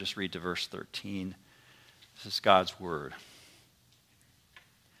Just read to verse 13. This is God's word.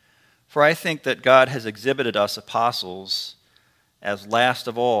 For I think that God has exhibited us apostles as last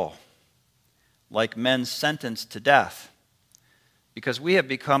of all, like men sentenced to death, because we have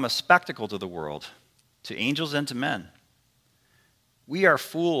become a spectacle to the world, to angels and to men. We are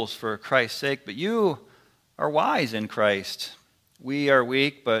fools for Christ's sake, but you are wise in Christ. We are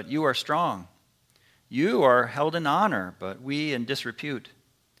weak, but you are strong. You are held in honor, but we in disrepute.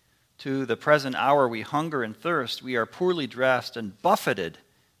 To the present hour we hunger and thirst. We are poorly dressed and buffeted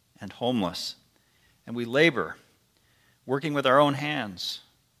and homeless. And we labor, working with our own hands.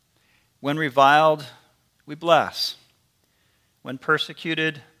 When reviled, we bless. When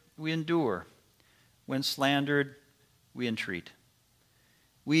persecuted, we endure. When slandered, we entreat.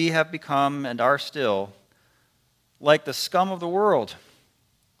 We have become and are still like the scum of the world,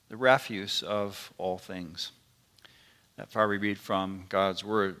 the refuse of all things. That far we read from God's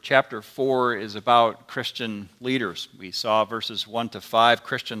Word. Chapter 4 is about Christian leaders. We saw verses 1 to 5.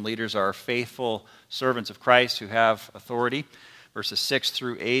 Christian leaders are faithful servants of Christ who have authority. Verses 6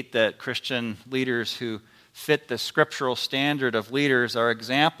 through 8, that Christian leaders who fit the scriptural standard of leaders are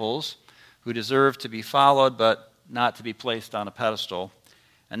examples who deserve to be followed but not to be placed on a pedestal.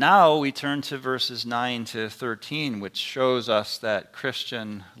 And now we turn to verses 9 to 13, which shows us that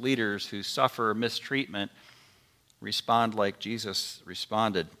Christian leaders who suffer mistreatment respond like Jesus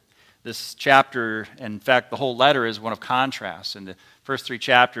responded. This chapter, in fact, the whole letter is one of contrast. In the first 3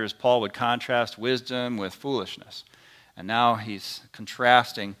 chapters, Paul would contrast wisdom with foolishness. And now he's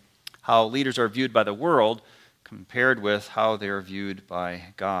contrasting how leaders are viewed by the world compared with how they are viewed by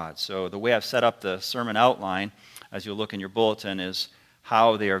God. So the way I've set up the sermon outline, as you'll look in your bulletin, is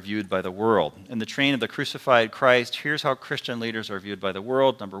how they are viewed by the world. In the train of the crucified Christ, here's how Christian leaders are viewed by the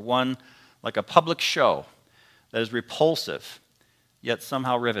world. Number 1, like a public show that is repulsive, yet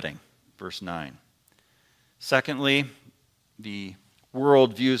somehow riveting. Verse 9. Secondly, the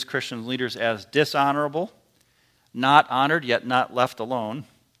world views Christian leaders as dishonorable, not honored, yet not left alone,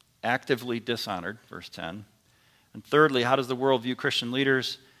 actively dishonored. Verse 10. And thirdly, how does the world view Christian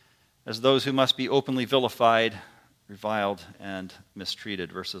leaders? As those who must be openly vilified, reviled, and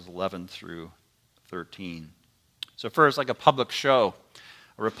mistreated. Verses 11 through 13. So first, like a public show.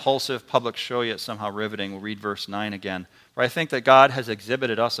 A repulsive public show, yet somehow riveting. We'll read verse 9 again. For I think that God has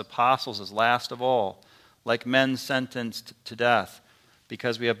exhibited us apostles as last of all, like men sentenced to death,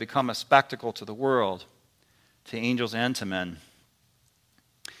 because we have become a spectacle to the world, to angels and to men.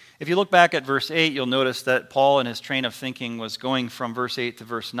 If you look back at verse 8, you'll notice that Paul in his train of thinking was going from verse 8 to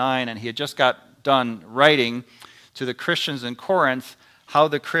verse 9, and he had just got done writing to the Christians in Corinth how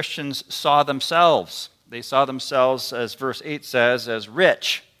the Christians saw themselves. They saw themselves, as verse 8 says, as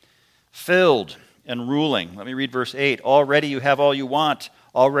rich, filled, and ruling. Let me read verse 8. Already you have all you want.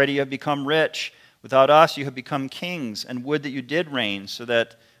 Already you have become rich. Without us you have become kings, and would that you did reign, so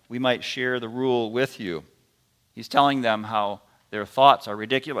that we might share the rule with you. He's telling them how their thoughts are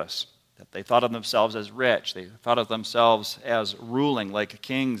ridiculous, that they thought of themselves as rich. They thought of themselves as ruling like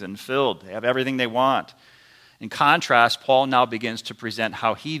kings and filled. They have everything they want. In contrast, Paul now begins to present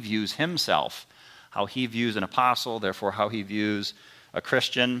how he views himself, how he views an apostle, therefore how he views a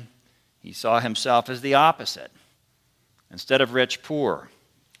Christian. He saw himself as the opposite. Instead of rich, poor.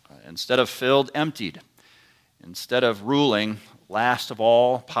 Instead of filled, emptied. Instead of ruling, last of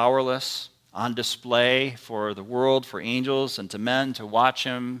all, powerless, on display for the world, for angels, and to men to watch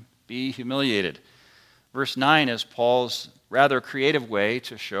him be humiliated. Verse 9 is Paul's rather creative way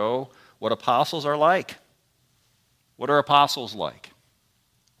to show what apostles are like. What are apostles like?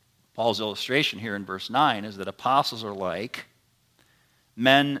 Paul's illustration here in verse 9 is that apostles are like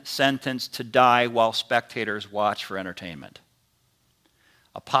men sentenced to die while spectators watch for entertainment.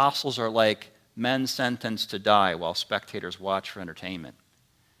 Apostles are like men sentenced to die while spectators watch for entertainment.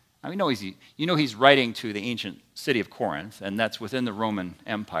 Now, he's writing to the ancient city of Corinth, and that's within the Roman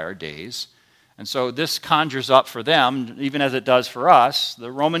Empire days. And so this conjures up for them, even as it does for us,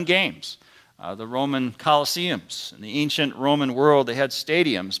 the Roman games. The Roman Colosseums. In the ancient Roman world, they had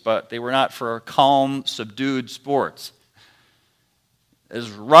stadiums, but they were not for calm, subdued sports.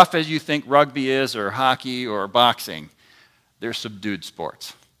 As rough as you think rugby is, or hockey, or boxing, they're subdued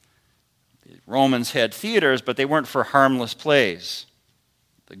sports. The Romans had theaters, but they weren't for harmless plays.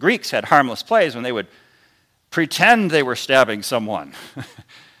 The Greeks had harmless plays when they would pretend they were stabbing someone.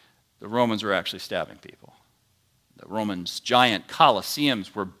 The Romans were actually stabbing people. The Romans' giant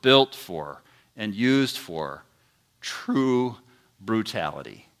colosseums were built for and used for true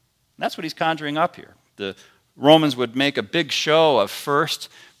brutality. And that's what he's conjuring up here. The Romans would make a big show of first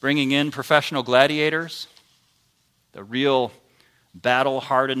bringing in professional gladiators, the real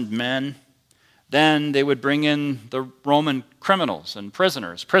battle-hardened men. Then they would bring in the Roman criminals and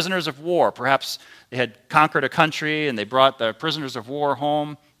prisoners of war. Perhaps they had conquered a country and they brought the prisoners of war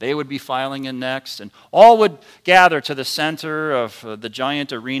home. They would be filing in next. And all would gather to the center of the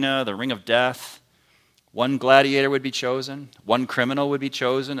giant arena, the ring of death. One gladiator would be chosen, one criminal would be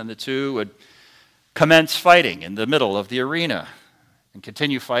chosen, and the two would commence fighting in the middle of the arena and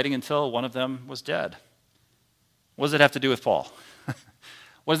continue fighting until one of them was dead. What does it have to do with Paul?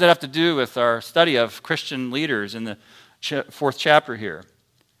 What does that have to do with our study of Christian leaders in the fourth chapter here?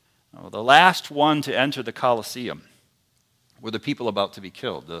 Well, the last one to enter the Colosseum were the people about to be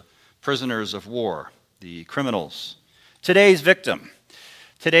killed, the prisoners of war, the criminals. Today's victim,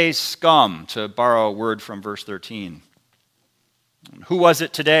 today's scum, to borrow a word from verse 13. Who was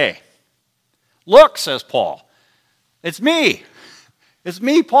it today? Look, says Paul, it's me. It's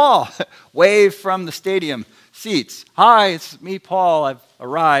me, Paul. Wave from the stadium seats. Hi, it's me, Paul. I've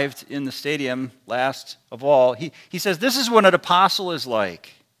arrived in the stadium last of all. He says, this is what an apostle is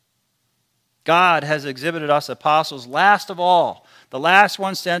like. God has exhibited us apostles last of all, the last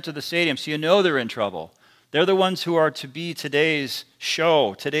ones to enter the stadium, so you know they're in trouble. They're the ones who are to be today's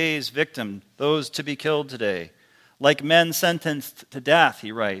show, today's victim, those to be killed today. Like men sentenced to death,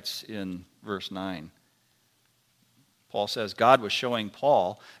 he writes in verse 9. Paul says God was showing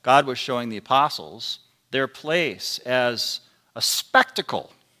the apostles their place as a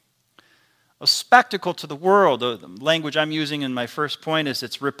spectacle to the world. The language I'm using in my first point is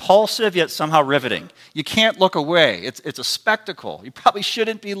it's repulsive yet somehow riveting. You can't look away. It's a spectacle. You probably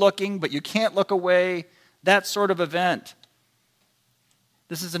shouldn't be looking, but you can't look away. That sort of event.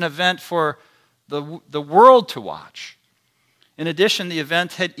 This is an event for the world to watch. In addition, the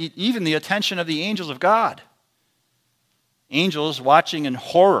event had even the attention of the angels of God. Angels watching in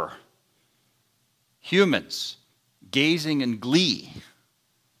horror. Humans gazing in glee.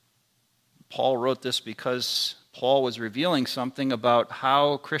 Paul wrote this because Paul was revealing something about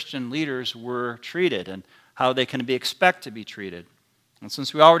how Christian leaders were treated and how they can be expected to be treated. And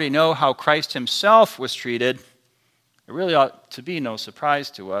since we already know how Christ himself was treated, it really ought to be no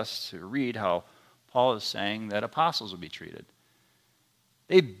surprise to us to read how Paul is saying that apostles would be treated.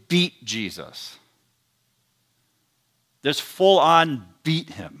 They beat Jesus. Just full-on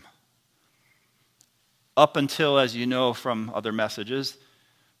beat him. Up until, as you know from other messages,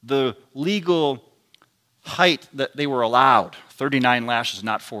 the legal height that they were allowed, 39 lashes,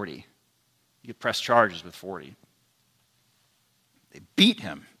 not 40. You could press charges with 40. They beat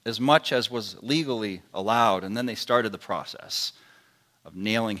him as much as was legally allowed, and then they started the process of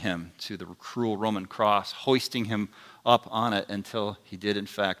nailing him to the cruel Roman cross, hoisting him up on it until he did in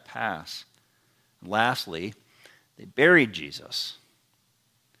fact pass. And lastly, they buried Jesus.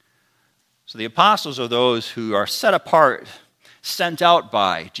 So the apostles are those who are set apart, sent out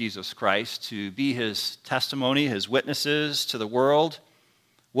by Jesus Christ to be his testimony, his witnesses to the world.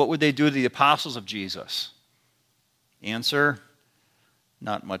 What would they do to the apostles of Jesus? Answer,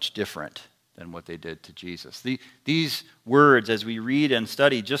 not much different than what they did to Jesus. These words, as we read and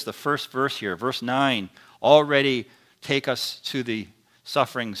study just the first verse here, verse 9, already take us to the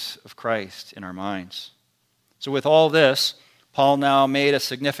sufferings of Christ in our minds. So with all this, Paul now made a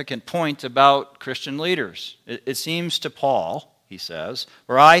significant point about Christian leaders. It seems to Paul, he says,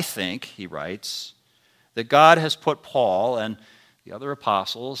 or I think, he writes, that God has put Paul and the other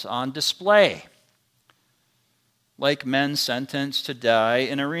apostles on display, like men sentenced to die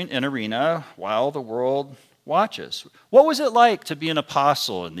in an arena while the world watches. What was it like to be an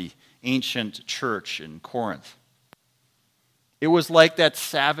apostle in the ancient church in Corinth? It was like that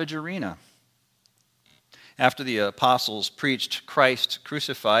savage arena. After the apostles preached Christ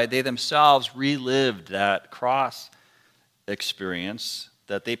crucified, they themselves relived that cross experience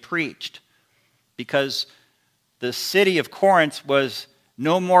that they preached, because the city of Corinth was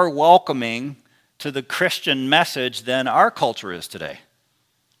no more welcoming to the Christian message than our culture is today.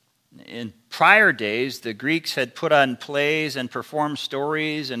 In prior days, the Greeks had put on plays and performed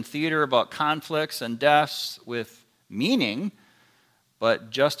stories and theater about conflicts and deaths with meaning,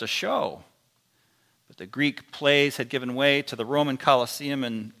 but just a show. But the Greek plays had given way to the Roman Colosseum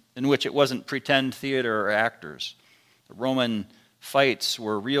in which it wasn't pretend theater or actors. The Roman fights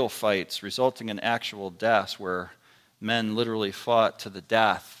were real fights, resulting in actual deaths where men literally fought to the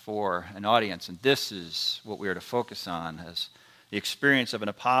death for an audience. And this is what we are to focus on as the experience of an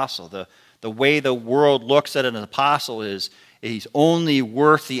apostle. The way the world looks at an apostle is he's only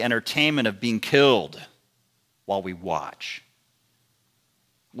worth the entertainment of being killed while we watch.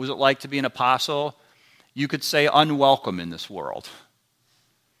 What was it like to be an apostle? You could say unwelcome in this world.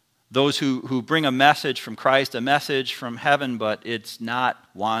 those who bring a message from Christ, a message from heaven, but it's not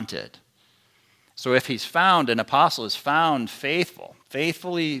wanted. So if he's found, an apostle is found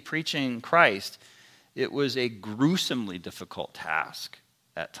faithfully preaching Christ, it was a gruesomely difficult task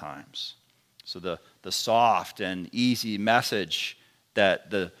at times. So the soft and easy message that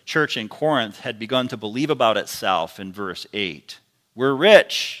the church in Corinth had begun to believe about itself in verse 8. We're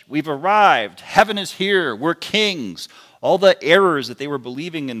rich, we've arrived, heaven is here, we're kings. All the errors that they were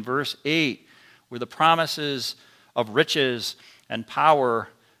believing in verse 8 were the promises of riches and power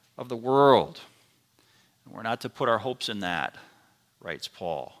of the world. And we're not to put our hopes in that, writes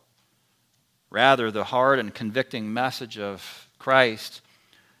Paul. Rather, the hard and convicting message of Christ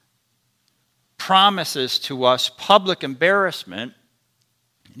promises to us public embarrassment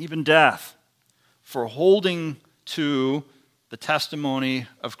and even death for holding to the testimony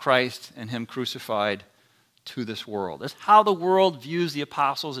of Christ and him crucified to this world. It's how the world views the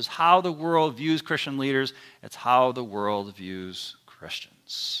apostles. It's how the world views Christian leaders. It's how the world views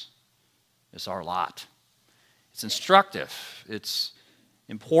Christians. It's our lot. It's instructive. It's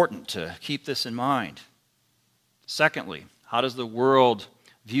important to keep this in mind. Secondly, how does the world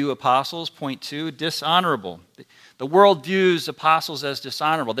view apostles? Point 2, dishonorable. The world views apostles as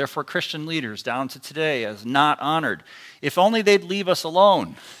dishonorable. Therefore, Christian leaders down to today as not honored. If only they'd leave us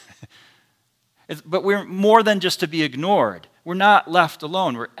alone. But we're more than just to be ignored. We're not left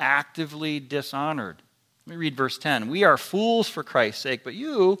alone. We're actively dishonored. Let me read verse 10. We are fools for Christ's sake, but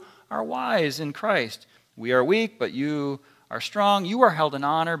you are wise in Christ. We are weak, but you are strong. You are held in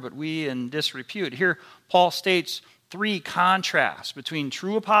honor, but we in disrepute. Here, Paul states 3 contrasts between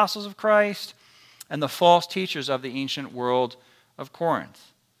true apostles of Christ and the false teachers of the ancient world of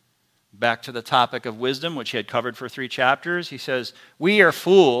Corinth. Back to the topic of wisdom, which he had covered for 3 chapters, he says, we are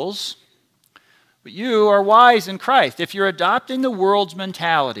fools, but you are wise in Christ. If you're adopting the world's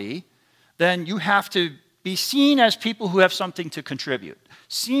mentality, then you have to be seen as people who have something to contribute,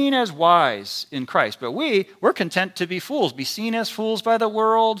 seen as wise in Christ. But we're content to be fools, be seen as fools by the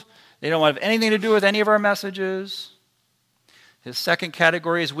world. They don't have anything to do with any of our messages. His second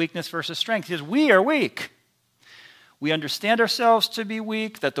category is weakness versus strength. He says, we are weak. We understand ourselves to be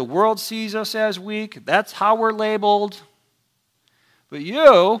weak, that the world sees us as weak. That's how we're labeled. But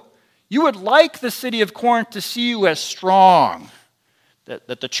you would like the city of Corinth to see you as strong, that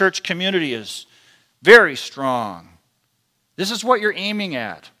the church community is very strong. This is what you're aiming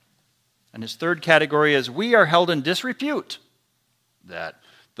at. And his third category is we are held in disrepute, that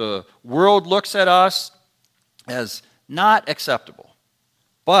the world looks at us as not acceptable.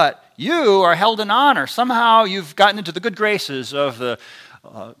 But you are held in honor. Somehow you've gotten into the good graces of the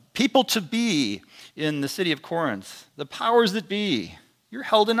people to be in the city of Corinth, the powers that be. You're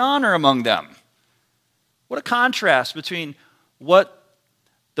held in honor among them. What a contrast between what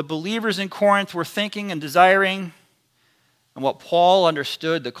the believers in Corinth were thinking and desiring and what Paul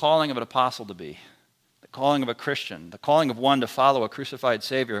understood the calling of an apostle to be, the calling of a Christian, the calling of one to follow a crucified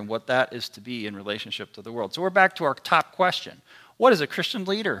Savior, and what that is to be in relationship to the world. So we're back to our top question. What is a Christian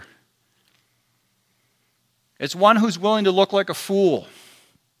leader? It's one who's willing to look like a fool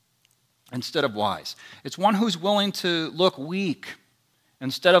instead of wise. It's one who's willing to look weak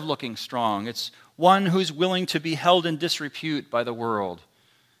instead of looking strong. It's one who's willing to be held in disrepute by the world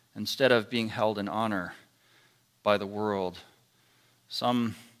instead of being held in honor by the world.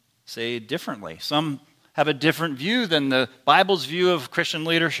 Some say differently. Some have a different view than the Bible's view of Christian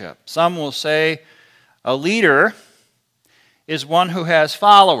leadership. Some will say a leader is one who has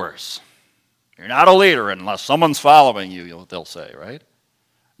followers. You're not a leader unless someone's following you, they'll say, right?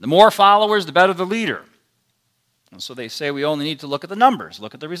 The more followers, the better the leader. And so they say we only need to look at the numbers,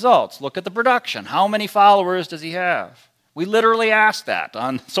 look at the results, look at the production. How many followers does he have? We literally ask that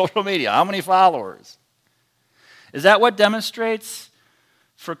on social media. How many followers? Is that what demonstrates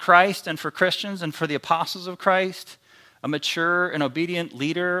for Christ and for Christians and for the apostles of Christ a mature and obedient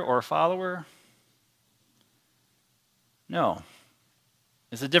leader or follower? No.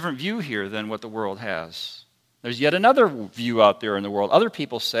 It's a different view here than what the world has. There's yet another view out there in the world. Other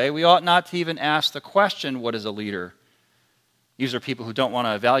people say we ought not to even ask the question, what is a leader? These are people who don't want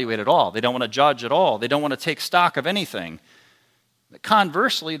to evaluate at all. They don't want to judge at all. They don't want to take stock of anything.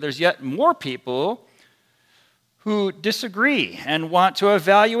 Conversely, there's yet more people who disagree and want to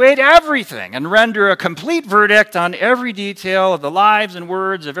evaluate everything and render a complete verdict on every detail of the lives and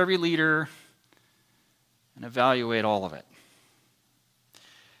words of every leader and evaluate all of it.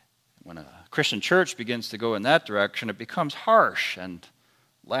 When a Christian church begins to go in that direction, it becomes harsh and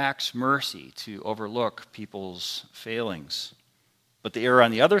lacks mercy to overlook people's failings. But the error on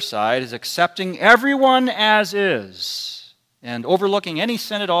the other side is accepting everyone as is and overlooking any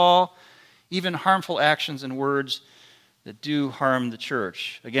sin at all, even harmful actions and words that do harm the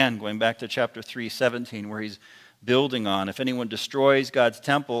church. Again, going back to chapter 3:17, where he's building on, if anyone destroys God's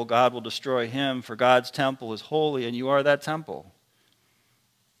temple, God will destroy him, for God's temple is holy, and you are that temple.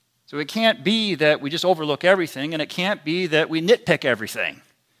 So it can't be that we just overlook everything, and it can't be that we nitpick everything.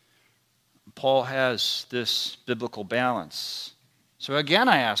 Paul has this biblical balance. So again,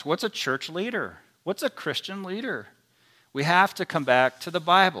 I ask, what's a church leader? What's a Christian leader? We have to come back to the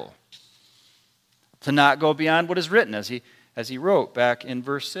Bible, to not go beyond what is written, as he wrote back in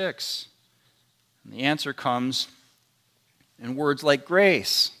verse 6. And the answer comes in words like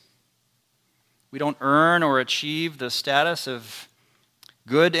grace. We don't earn or achieve the status of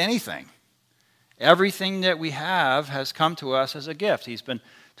good anything. Everything that we have has come to us as a gift. He's been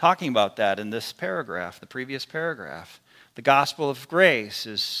talking about that in this paragraph, the previous paragraph. The gospel of grace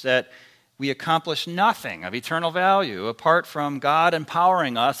is that we accomplish nothing of eternal value apart from God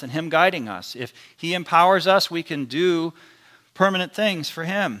empowering us and Him guiding us. If He empowers us, we can do permanent things for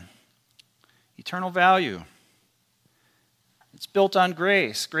Him. Eternal value. It's built on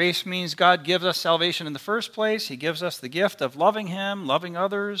grace. Grace means God gives us salvation in the first place. He gives us the gift of loving Him, loving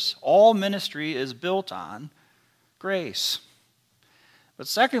others. All ministry is built on grace. But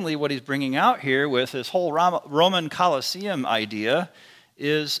secondly, what he's bringing out here with this whole Roman Colosseum idea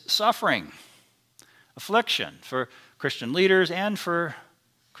is suffering, affliction for Christian leaders and for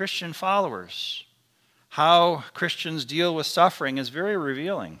Christian followers. How Christians deal with suffering is very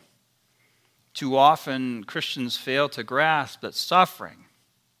revealing. Too often, Christians fail to grasp that suffering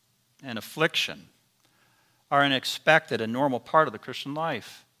and affliction are an expected and normal part of the Christian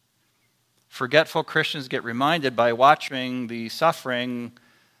life. Forgetful Christians get reminded by watching the suffering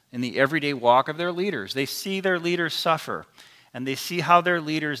in the everyday walk of their leaders. They see their leaders suffer, and they see how their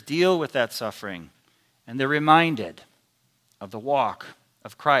leaders deal with that suffering, and they're reminded of the walk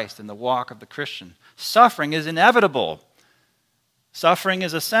of Christ and the walk of the Christian. Suffering is inevitable. Suffering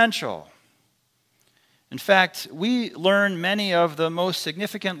is essential. In fact, we learn many of the most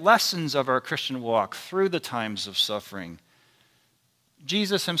significant lessons of our Christian walk through the times of suffering.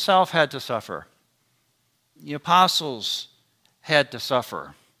 Jesus himself had to suffer. The apostles had to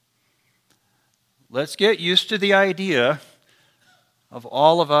suffer. Let's get used to the idea of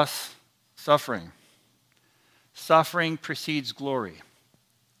all of us suffering. Suffering precedes glory.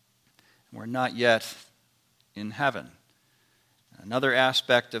 We're not yet in heaven. Another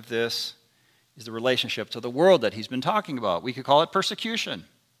aspect of this is the relationship to the world that he's been talking about. We could call it persecution.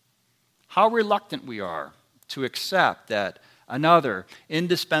 How reluctant we are to accept that another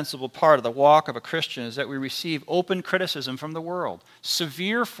indispensable part of the walk of a Christian is that we receive open criticism from the world,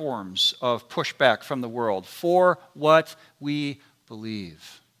 severe forms of pushback from the world for what we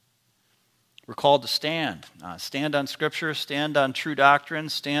believe. We're called to stand. Stand on Scripture, stand on true doctrine,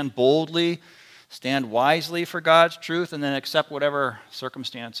 stand boldly, stand wisely for God's truth, and then accept whatever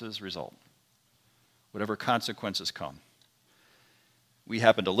circumstances result, whatever consequences come. We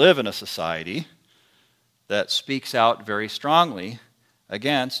happen to live in a society that speaks out very strongly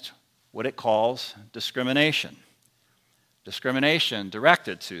against what it calls discrimination. Discrimination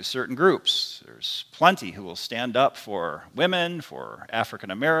directed to certain groups. There's plenty who will stand up for women, for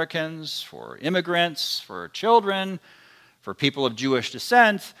African Americans, for immigrants, for children, for people of Jewish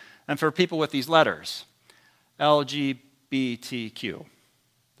descent, and for people with these letters, LGBTQ.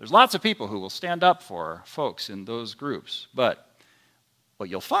 There's lots of people who will stand up for folks in those groups, but what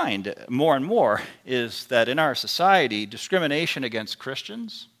you'll find more and more is that in our society, discrimination against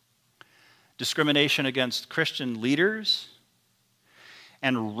Christians, discrimination against Christian leaders,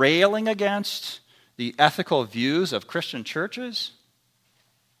 and railing against the ethical views of Christian churches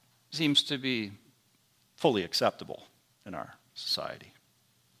seems to be fully acceptable in our society.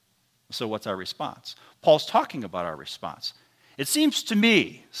 So what's our response? Paul's talking about our response. It seems to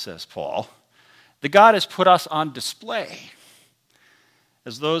me, says Paul, that God has put us on display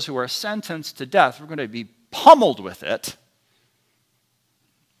as those who are sentenced to death. We're going to be pummeled with it,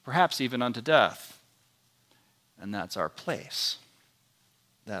 perhaps even unto death. And that's our place.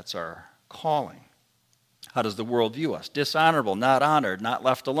 That's our calling. How does the world view us? Dishonorable, not honored, not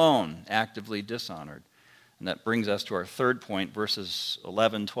left alone, actively dishonored. And that brings us to our third point, verses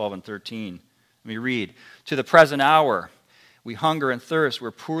 11, 12, and 13. Let me read. To the present hour, we hunger and thirst,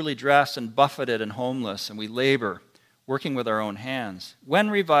 we're poorly dressed and buffeted and homeless, and we labor, working with our own hands. When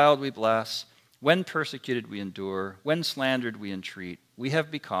reviled, we bless. When persecuted, we endure. When slandered, we entreat. We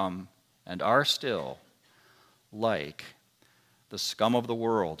have become, and are still, like the scum of the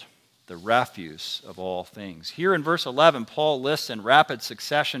world, the refuse of all things. Here in verse 11, Paul lists in rapid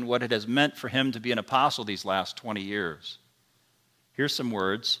succession what it has meant for him to be an apostle these last 20 years. Here's some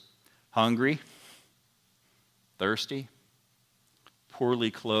words: hungry, thirsty,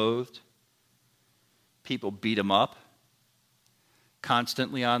 poorly clothed. People beat him up,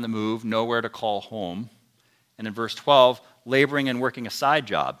 constantly on the move, nowhere to call home. And in verse 12, laboring and working a side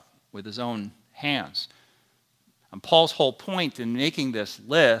job with his own hands. And Paul's whole point in making this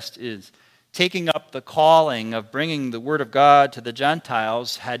list is taking up the calling of bringing the word of God to the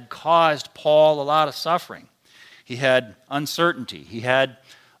Gentiles had caused Paul a lot of suffering. He had uncertainty. He had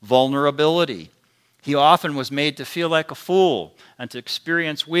vulnerability. He often was made to feel like a fool and to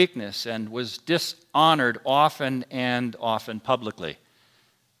experience weakness and was dishonored often and often publicly.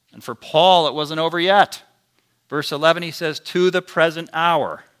 And for Paul, it wasn't over yet. Verse 11, he says, to the present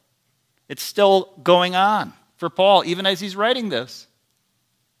hour. It's still going on for Paul, even as he's writing this.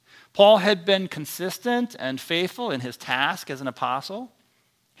 Paul had been consistent and faithful in his task as an apostle.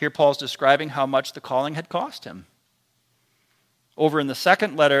 Here Paul's describing how much the calling had cost him. Over in the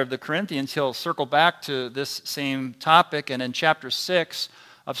second letter of the Corinthians, he'll circle back to this same topic, and in chapter 6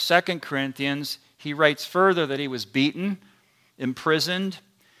 of 2 Corinthians, he writes further that he was beaten, imprisoned,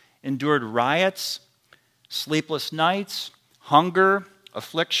 endured riots, sleepless nights, hunger,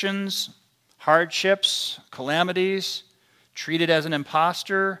 afflictions, hardships, calamities, treated as an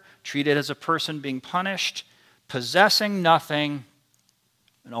imposter, treated as a person being punished, possessing nothing,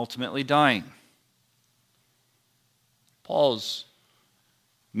 and ultimately dying. Paul's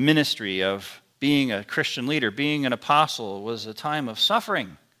ministry of being a Christian leader, being an apostle, was a time of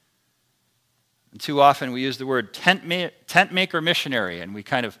suffering. And too often we use the word tent maker missionary, and we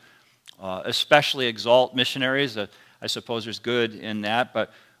kind of especially exalt missionaries. I suppose there's good in that,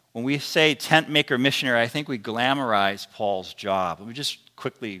 but when we say tent maker missionary, I think we glamorize Paul's job. Let me just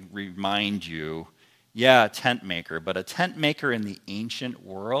quickly remind you, a tent maker, but a tent maker in the ancient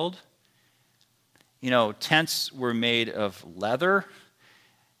world, tents were made of leather,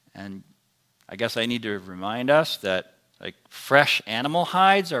 and I guess I need to remind us that fresh animal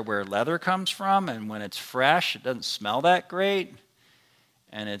hides are where leather comes from, and when it's fresh, it doesn't smell that great,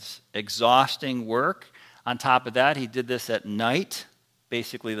 and it's exhausting work. On top of that, he did this at night,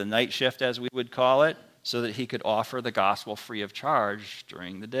 basically the night shift as we would call it, so that he could offer the gospel free of charge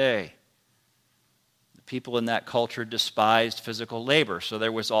during the day. People in that culture despised physical labor, so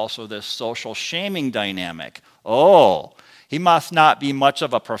there was also this social shaming dynamic. Oh, he must not be much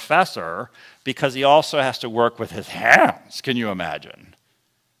of a professor because he also has to work with his hands. Can you imagine?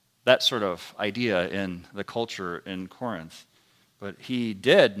 That sort of idea in the culture in Corinth. But he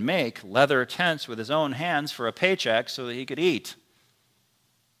did make leather tents with his own hands for a paycheck so that he could eat.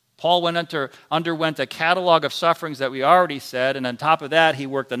 Paul underwent a catalog of sufferings that we already said, and on top of that, he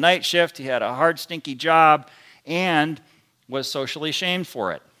worked the night shift, he had a hard, stinky job, and was socially shamed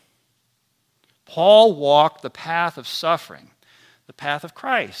for it. Paul walked the path of suffering, the path of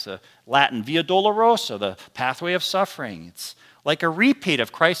Christ, the Latin Via Dolorosa, the pathway of suffering. It's like a repeat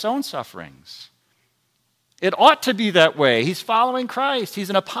of Christ's own sufferings. It ought to be that way. He's following Christ. He's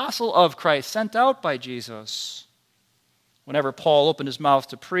an apostle of Christ, sent out by Jesus. Whenever Paul opened his mouth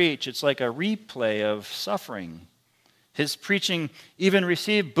to preach, it's like a replay of suffering. His preaching even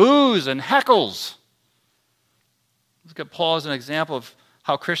received boos and heckles. Look at Paul as an example of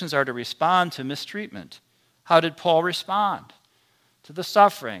how Christians are to respond to mistreatment. How did Paul respond to the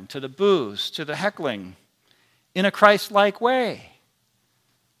suffering, to the boos, to the heckling? In a Christ-like way.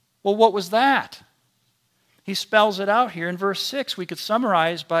 Well, what was that? He spells it out here in verse 6. We could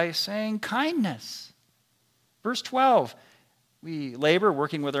summarize by saying kindness. Verse 12. We labor,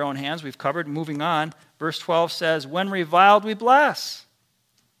 working with our own hands. We've covered. Moving on. Verse 12 says, when reviled, we bless.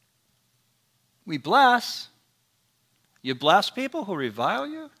 We bless. You bless people who revile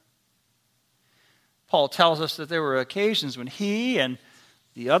you? Paul tells us that there were occasions when he and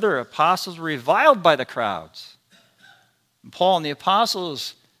the other apostles were reviled by the crowds. And Paul and the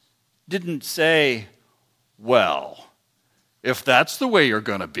apostles didn't say, well, if that's the way you're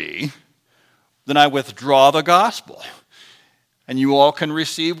going to be, then I withdraw the gospel. And you all can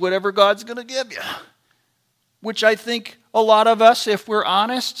receive whatever God's going to give you. Which I think a lot of us, if we're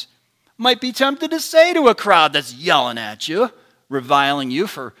honest, might be tempted to say to a crowd that's yelling at you, reviling you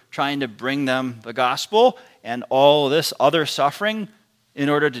for trying to bring them the gospel and all this other suffering in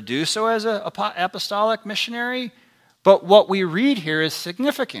order to do so as an apostolic missionary. But what we read here is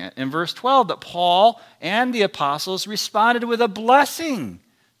significant. In verse 12, that Paul and the apostles responded with a blessing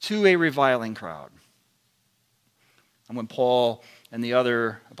to a reviling crowd. And when Paul and the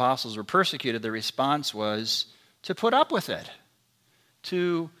other apostles were persecuted, the response was to put up with it.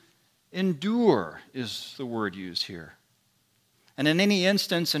 To endure is the word used here. And in any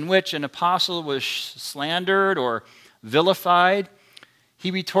instance in which an apostle was slandered or vilified, He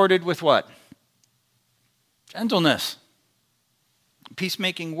retorted with what? Gentleness.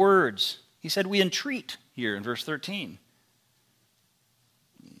 Peacemaking words. He said, we entreat here in verse 13.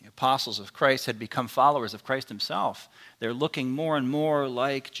 The apostles of Christ had become followers of Christ himself. They're looking more and more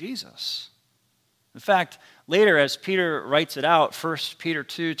like Jesus. In fact, later as Peter writes it out, 1 Peter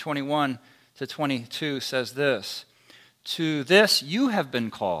 2:21 to 22 says this, to this you have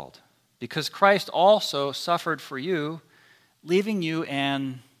been called, because Christ also suffered for you, leaving you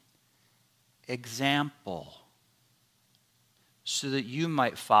an example, so that you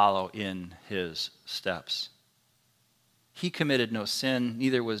might follow in his steps. He committed no sin,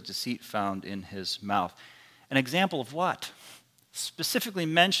 neither was deceit found in his mouth. An example of what? Specifically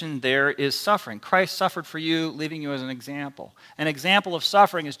mentioned there is suffering. Christ suffered for you, leaving you as an example. An example of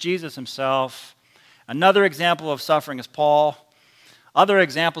suffering is Jesus himself. Another example of suffering is Paul. Other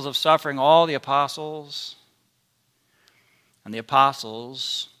examples of suffering, all the apostles. And the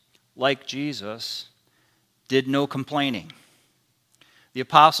apostles, like Jesus, did no complaining. The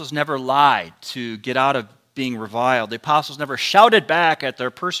apostles never lied to get out of being reviled. The apostles never shouted back at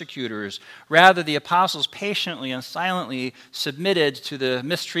their persecutors. Rather, the apostles patiently and silently submitted to the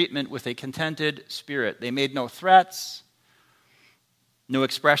mistreatment with a contented spirit. They made no threats, no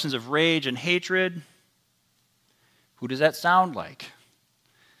expressions of rage and hatred. Who does that sound like?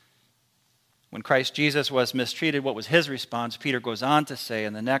 When Christ Jesus was mistreated, what was his response? Peter goes on to say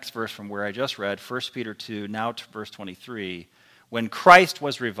in the next verse from where I just read, 1 Peter 2, now to verse 23, when Christ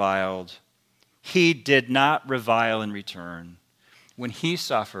was reviled, he did not revile in return. When he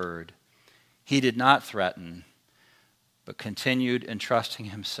suffered, he did not threaten, but continued entrusting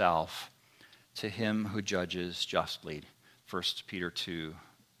himself to him who judges justly. 1 Peter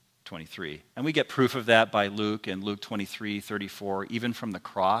 2:23. And we get proof of that by Luke in Luke 23:34, even from the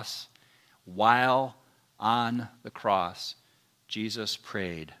cross. While on the cross, Jesus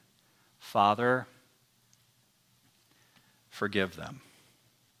prayed, Father, forgive them.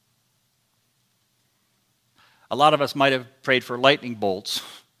 A lot of us might have prayed for lightning bolts.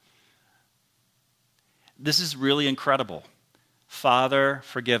 This is really incredible. Father,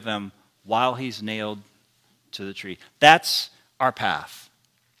 forgive them while he's nailed to the tree. That's our path.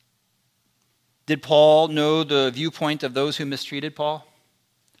 Did Paul know the viewpoint of those who mistreated Paul?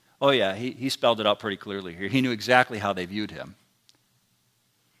 Oh yeah, he spelled it out pretty clearly here. He knew exactly how they viewed him.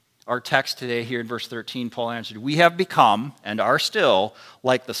 Our text today here in verse 13, Paul answered, we have become, and are still,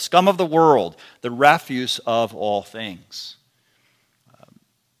 like the scum of the world, the refuse of all things.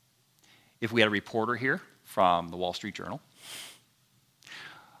 If we had a reporter here from the Wall Street Journal,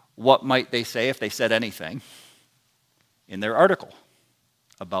 what might they say if they said anything in their article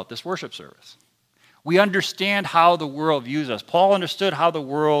about this worship service? We understand how the world views us. Paul understood how the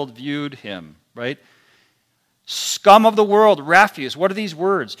world viewed him, right? Scum of the world, refuse. What are these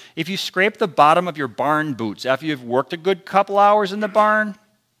words? If you scrape the bottom of your barn boots after you've worked a good couple hours in the barn,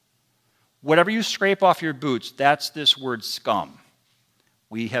 whatever you scrape off your boots, that's this word scum.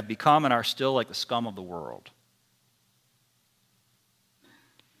 We have become and are still like the scum of the world.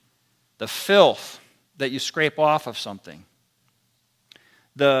 The filth that you scrape off of something.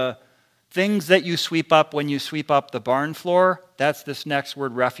 The things that you sweep up when you sweep up the barn floor, that's this next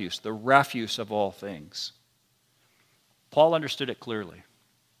word, refuse. The refuse of all things. Paul understood it clearly.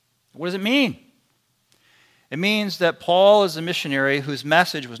 What does it mean? It means that Paul is a missionary whose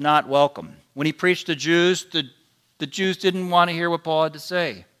message was not welcome. When he preached to Jews, the Jews didn't want to hear what Paul had to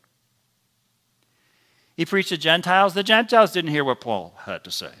say. He preached to Gentiles, the Gentiles didn't hear what Paul had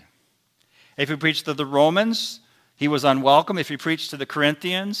to say. If he preached to the Romans, he was unwelcome. If he preached to the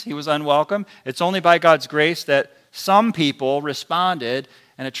Corinthians, he was unwelcome. It's only by God's grace that some people responded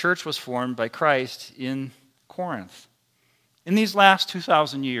and a church was formed by Christ in Corinth. In these last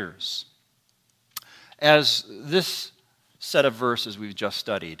 2,000 years, as this set of verses we've just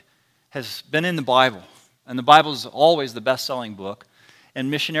studied has been in the Bible, and the Bible is always the best-selling book,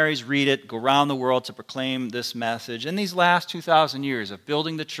 and missionaries read it, go around the world to proclaim this message. In these last 2,000 years of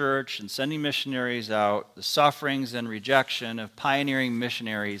building the church and sending missionaries out, the sufferings and rejection of pioneering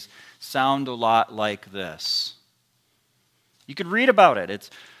missionaries sound a lot like this. You could read about it. It's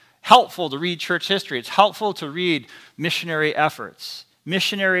helpful to read church history. It's helpful to read missionary efforts.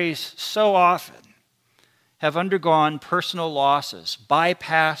 Missionaries so often have undergone personal losses,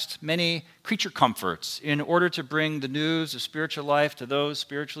 bypassed many creature comforts in order to bring the news of spiritual life to those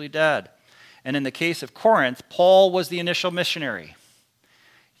spiritually dead. And in the case of Corinth, Paul was the initial missionary,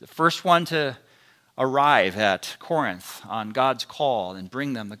 the first one to arrive at Corinth on God's call and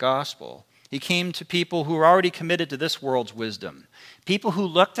bring them the gospel. He came to people who were already committed to this world's wisdom, people who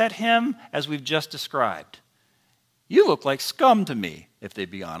looked at him as we've just described. You look like scum to me. if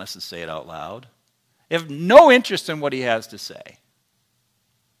they'd be honest and say it out loud. They have no interest in what he has to say.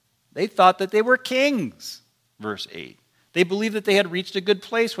 They thought that they were kings, verse 8. They believed that they had reached a good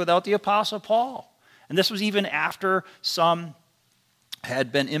place without the Apostle Paul. And this was even after some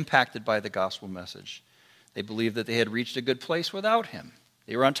had been impacted by the gospel message. They believed that they had reached a good place without him.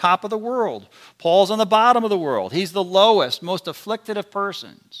 They were on top of the world. Paul's on the bottom of the world. He's the lowest, most afflicted of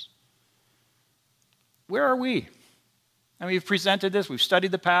persons. Where are we? And we've presented this. We've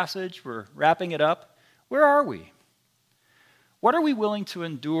studied the passage. We're wrapping it up. Where are we? What are we willing to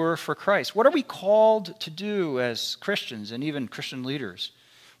endure for Christ? What are we called to do as Christians and even Christian leaders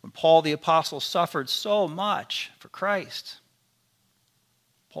when Paul the Apostle suffered so much for Christ?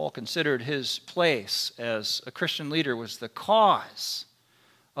 Paul considered his place as a Christian leader was the cause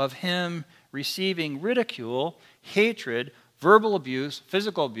of him receiving ridicule, hatred, verbal abuse,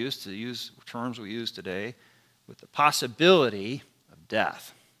 physical abuse, to use terms we use today, with the possibility of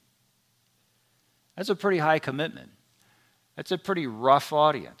death. That's a pretty high commitment. That's a pretty rough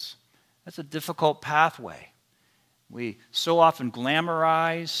audience. That's a difficult pathway. We so often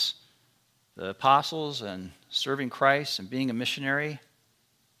glamorize the apostles and serving Christ and being a missionary.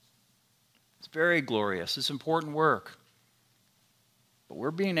 It's very glorious. It's important work. But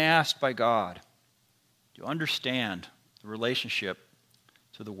we're being asked by God to understand the relationship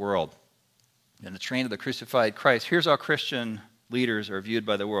to the world. In the train of the crucified Christ, here's how Christian leaders are viewed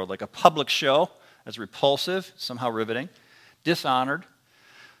by the world: like a public show, as repulsive, somehow riveting, dishonored,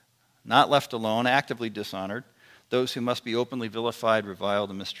 not left alone, actively dishonored, those who must be openly vilified, reviled,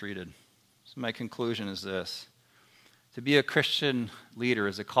 and mistreated. So my conclusion is this: to be a Christian leader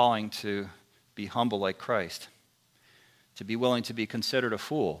is a calling to be humble like Christ, to be willing to be considered a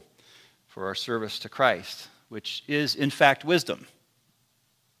fool for our service to Christ, which is in fact wisdom,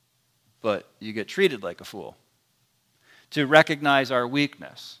 but you get treated like a fool, to recognize our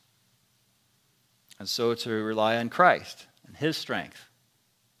weakness, and so to rely on Christ and his strength.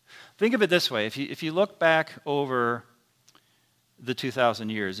 Think of it this way: if you look back over the 2,000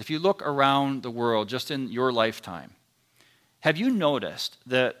 years, if you look around the world just in your lifetime, have you noticed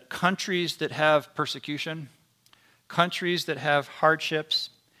that countries that have persecution, countries that have hardships,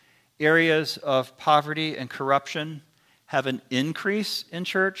 areas of poverty and corruption have an increase in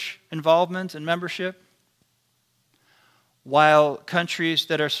church involvement and membership, while countries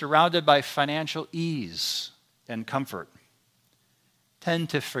that are surrounded by financial ease and comfort tend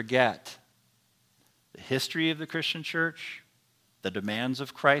to forget the history of the Christian church, the demands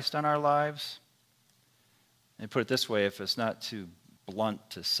of Christ on our lives? And put it this way, if it's not too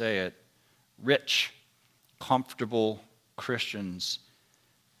blunt to say it, rich, comfortable Christians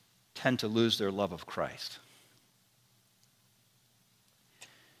tend to lose their love of Christ.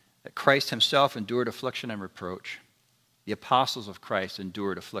 That Christ himself endured affliction and reproach. The apostles of Christ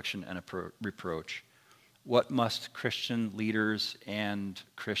endured affliction and reproach. What must Christian leaders and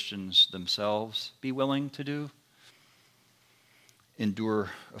Christians themselves be willing to do? Endure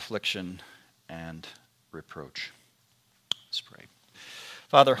affliction and reproach. Let's pray.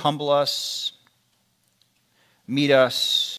 Father, humble us, meet us